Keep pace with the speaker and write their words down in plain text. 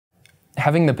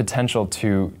Having the potential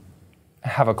to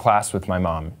have a class with my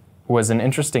mom was an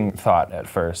interesting thought at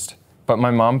first. But my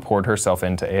mom poured herself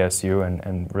into ASU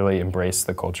and really embraced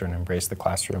the culture and embraced the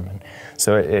classroom. And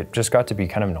so it just got to be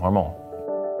kind of normal.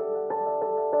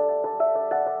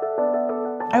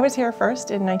 I was here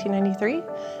first in 1993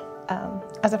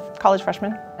 as a college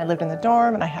freshman. I lived in the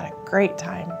dorm and I had a great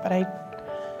time, but I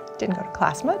didn't go to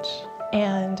class much.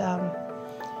 And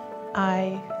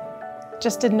I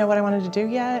just didn't know what I wanted to do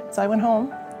yet. So I went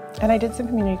home and I did some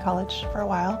community college for a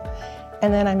while.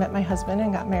 And then I met my husband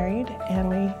and got married, and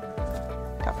we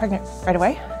got pregnant right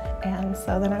away. And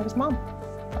so then I was mom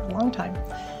for a long time.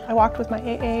 I walked with my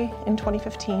AA in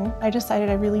 2015. I decided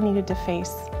I really needed to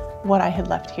face what I had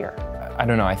left here. I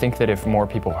don't know, I think that if more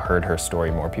people heard her story,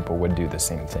 more people would do the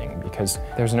same thing, because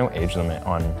there's no age limit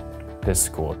on this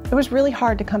school. It was really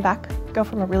hard to come back, go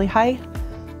from a really high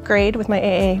grade with my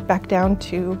AA back down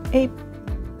to a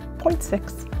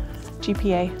 0.6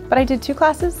 GPA. But I did 2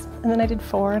 classes, and then I did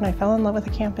 4, and I fell in love with the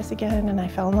campus again, and I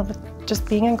fell in love with just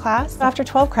being in class. After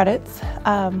 12 credits,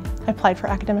 I applied for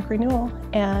academic renewal,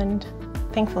 and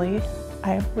thankfully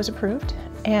I was approved.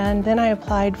 And then I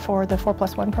applied for the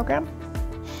 4+1 program,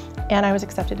 and I was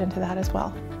accepted into that as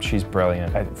well. She's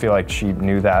brilliant. I feel like she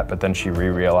knew that, but then she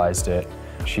realized it.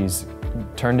 She's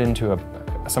turned into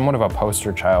somewhat of a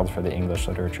poster child for the English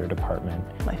literature department.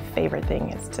 My favorite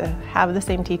thing is to have the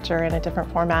same teacher in a different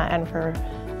format and for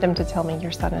them to tell me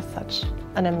your son is such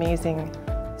an amazing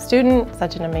student,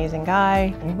 such an amazing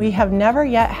guy. We have never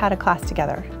yet had a class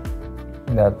together.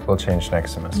 That will change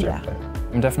next semester. Yeah.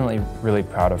 I'm definitely really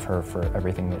proud of her for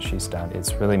everything that she's done.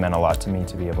 It's really meant a lot to me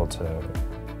to be able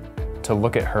to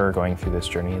look at her going through this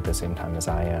journey at the same time as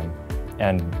I am,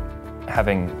 and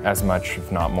having as much,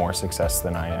 if not more, success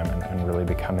than I am, and really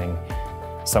becoming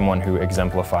someone who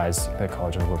exemplifies the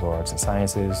College of Liberal Arts and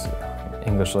Sciences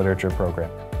English Literature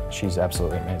program. She's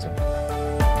absolutely amazing.